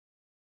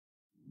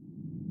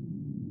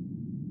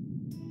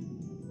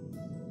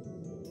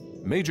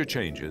Major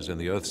changes in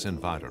the Earth's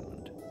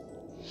environment,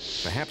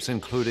 perhaps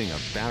including a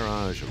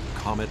barrage of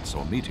comets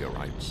or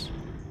meteorites,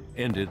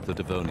 ended the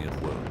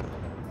Devonian world,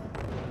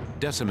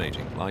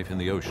 decimating life in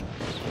the oceans,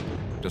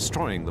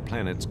 destroying the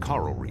planet's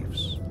coral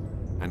reefs,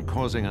 and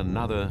causing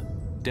another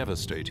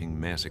devastating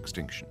mass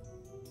extinction.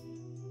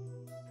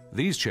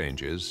 These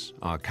changes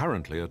are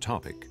currently a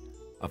topic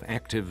of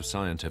active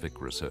scientific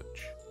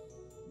research.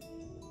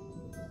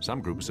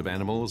 Some groups of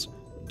animals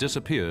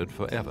disappeared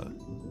forever,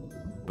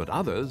 but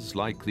others,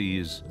 like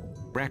these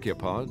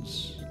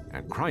brachiopods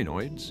and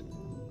crinoids,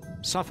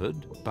 suffered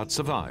but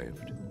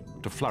survived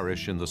to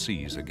flourish in the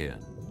seas again.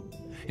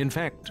 In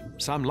fact,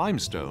 some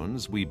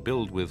limestones we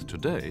build with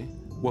today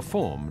were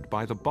formed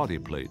by the body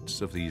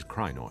plates of these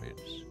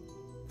crinoids,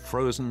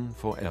 frozen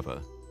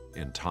forever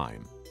in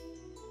time.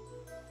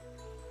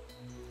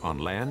 On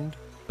land,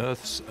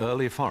 Earth's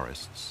early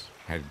forests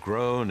had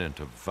grown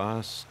into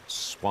vast,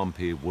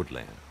 swampy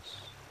woodlands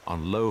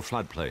on low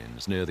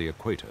floodplains near the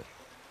equator.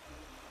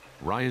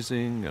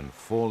 Rising and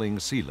falling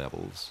sea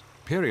levels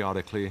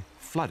periodically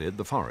flooded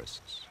the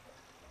forests.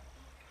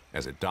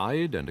 As it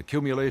died and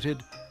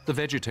accumulated, the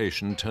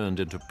vegetation turned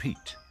into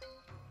peat.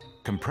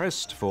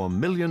 Compressed for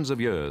millions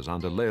of years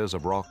under layers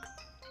of rock,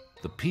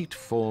 the peat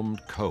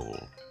formed coal,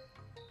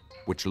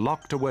 which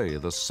locked away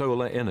the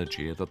solar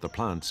energy that the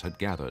plants had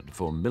gathered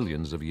for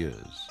millions of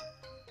years.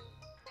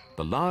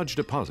 The large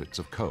deposits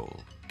of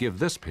coal give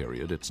this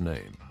period its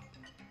name,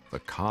 the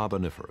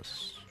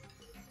Carboniferous.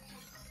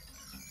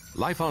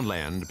 Life on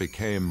land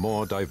became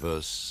more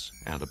diverse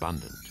and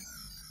abundant.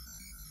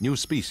 New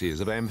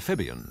species of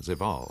amphibians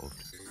evolved.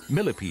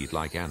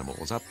 Millipede-like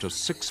animals up to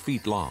 6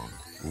 feet long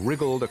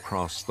wriggled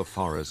across the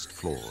forest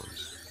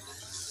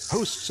floors.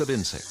 Hosts of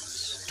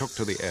insects took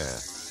to the air.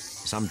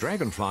 Some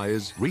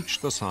dragonflies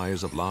reached the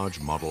size of large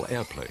model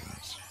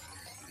airplanes.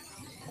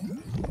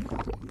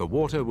 The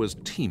water was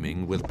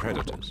teeming with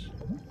predators.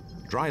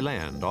 Dry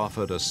land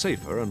offered a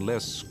safer and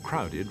less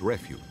crowded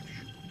refuge.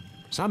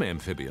 Some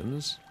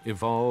amphibians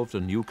evolved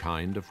a new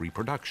kind of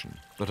reproduction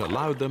that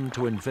allowed them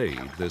to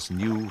invade this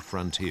new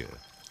frontier.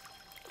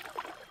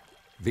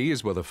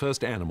 These were the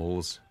first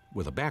animals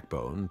with a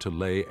backbone to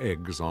lay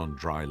eggs on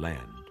dry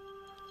land,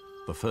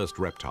 the first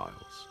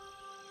reptiles.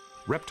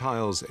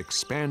 Reptiles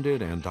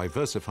expanded and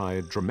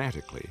diversified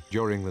dramatically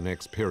during the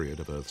next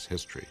period of Earth's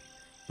history,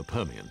 the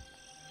Permian.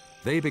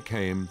 They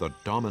became the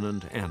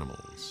dominant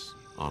animals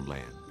on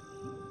land.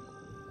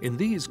 In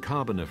these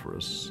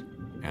Carboniferous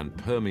and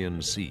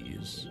Permian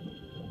seas,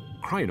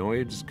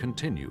 crinoids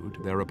continued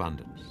their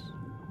abundance.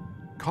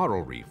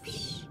 Coral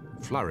reefs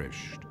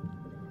flourished,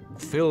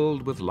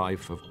 filled with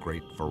life of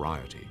great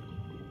variety.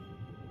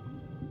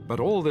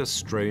 But all this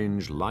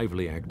strange,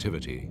 lively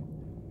activity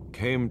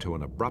came to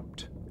an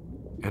abrupt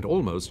and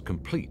almost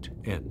complete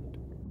end.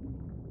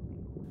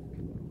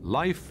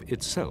 Life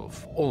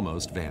itself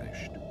almost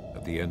vanished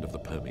at the end of the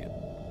Permian.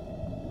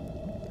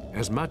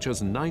 As much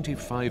as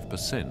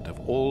 95% of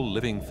all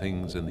living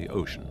things in the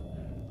ocean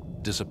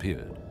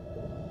disappeared.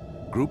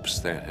 Groups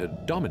that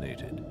had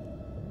dominated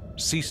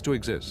ceased to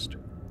exist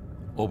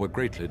or were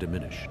greatly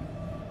diminished.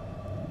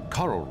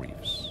 Coral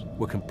reefs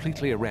were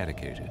completely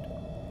eradicated.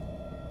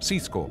 Sea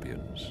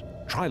scorpions,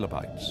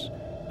 trilobites,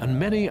 and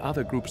many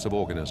other groups of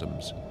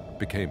organisms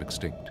became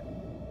extinct.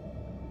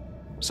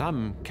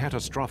 Some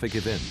catastrophic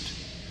event,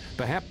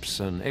 perhaps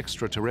an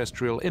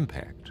extraterrestrial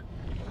impact,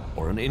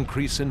 or an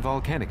increase in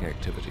volcanic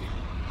activity,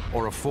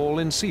 or a fall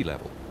in sea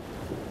level,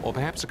 or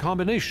perhaps a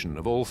combination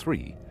of all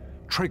three,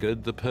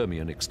 triggered the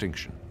Permian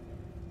extinction,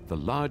 the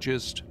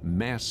largest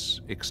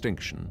mass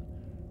extinction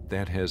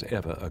that has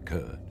ever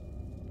occurred.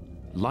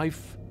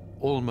 Life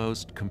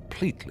almost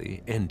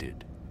completely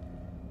ended,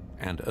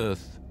 and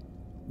Earth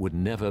would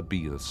never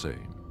be the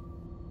same.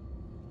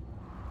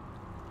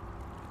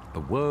 The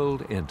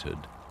world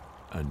entered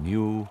a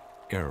new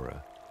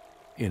era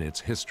in its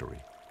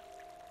history,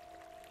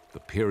 the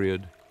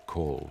period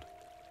called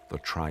the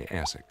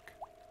Triassic.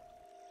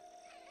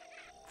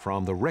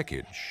 From the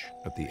wreckage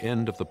at the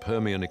end of the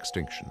Permian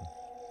extinction,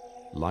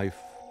 life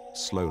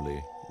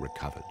slowly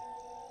recovered.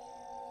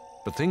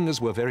 But things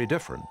were very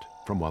different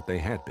from what they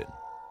had been.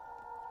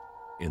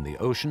 In the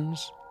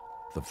oceans,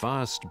 the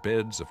vast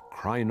beds of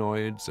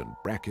crinoids and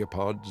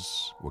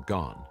brachiopods were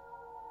gone.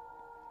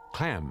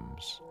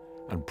 Clams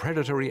and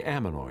predatory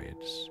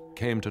ammonoids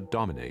came to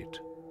dominate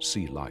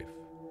sea life.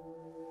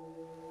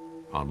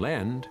 On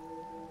land,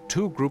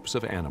 two groups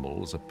of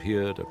animals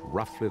appeared at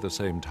roughly the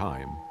same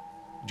time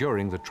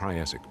during the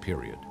Triassic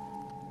period: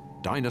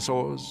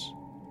 dinosaurs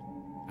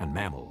and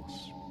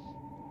mammals.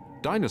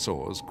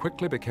 Dinosaurs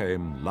quickly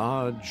became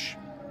large,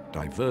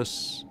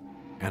 diverse,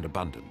 and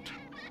abundant.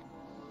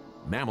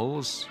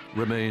 Mammals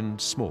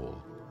remained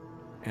small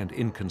and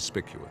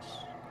inconspicuous.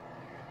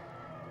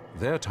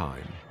 Their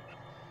time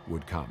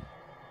would come.